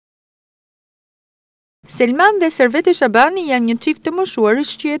Selman dhe Servete Shabani janë një çift të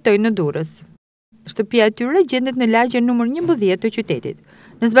moshuarish që jetojnë në Durrës. Shtëpia e tyre gjendet në lagjen numër 11 të qytetit.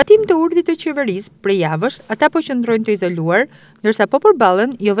 Në zbatim të urdhit të qeverisë, prej javësh, ata po qëndrojnë të izoluar, ndërsa po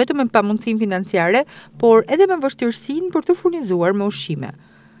përballen jo vetëm me pamundësinë financiare, por edhe me vështirësinë për të furnizuar me ushqime.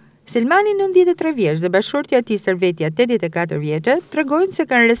 Selmani 93 vjeç dhe bashkëshortja e tij Servetja 84 vjeçe tregojnë se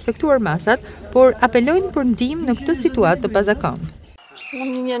kanë respektuar masat, por apelojnë për ndihmë në këtë situatë të pazakontë.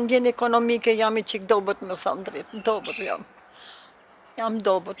 Unë një ndjenjë ekonomike jam i qik dobët me thëmë drejt, dobët jam. Jam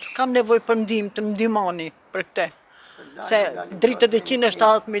dobët, kam nevoj për ndihmë të ndihmoni për këte. Se dritët e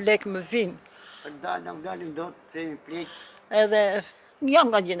 170.000 lekë më vinë. Edhe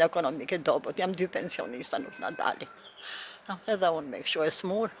jam nga ndjenjë ekonomike dobët, jam 2 pensionista nuk nga dali. Edhe unë me këshu e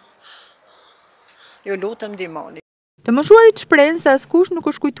smur. Ju lutëm ndihmoni. Të moshuarit shprehen se askush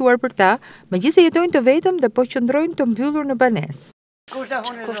nuk është kujtuar për ta, megjithëse jetojnë të vetëm dhe po qëndrojnë të mbyllur në banesë.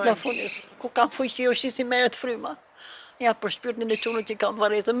 Kush la funis, ku kam fuqi është si merret fryma. Ja për shpirtin e çunit që kam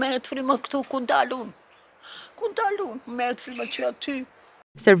varretë, merret fryma këtu ku dalun. Ku dalun, merret fryma që aty.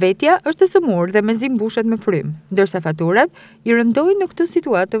 Servetja është e sëmurë dhe mezi mbushet me frymë, ndërsa faturat i rëndojnë në këtë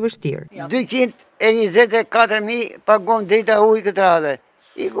situatë të vështirë. 224.000 pagon drita ujë këtë radhe.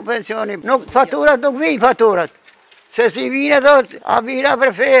 Iku pensioni, faturat nuk vijnë faturat. Se si vinë thot, a vina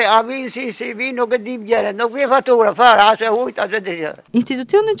për fe, a vinë si vinë nuk e dim gjenet, nuk vinë fatura, fara, ase hujt, ase drita.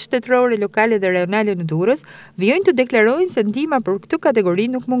 Institucionet shtetërore, lokale dhe rajonale në Durrës vijojnë të deklarojnë se ndihma për këtë kategori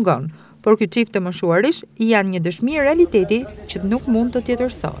nuk mungon, por ky çift të moshuarish janë një dëshmi e realitetit që nuk mund të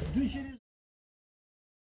tjetërsohet.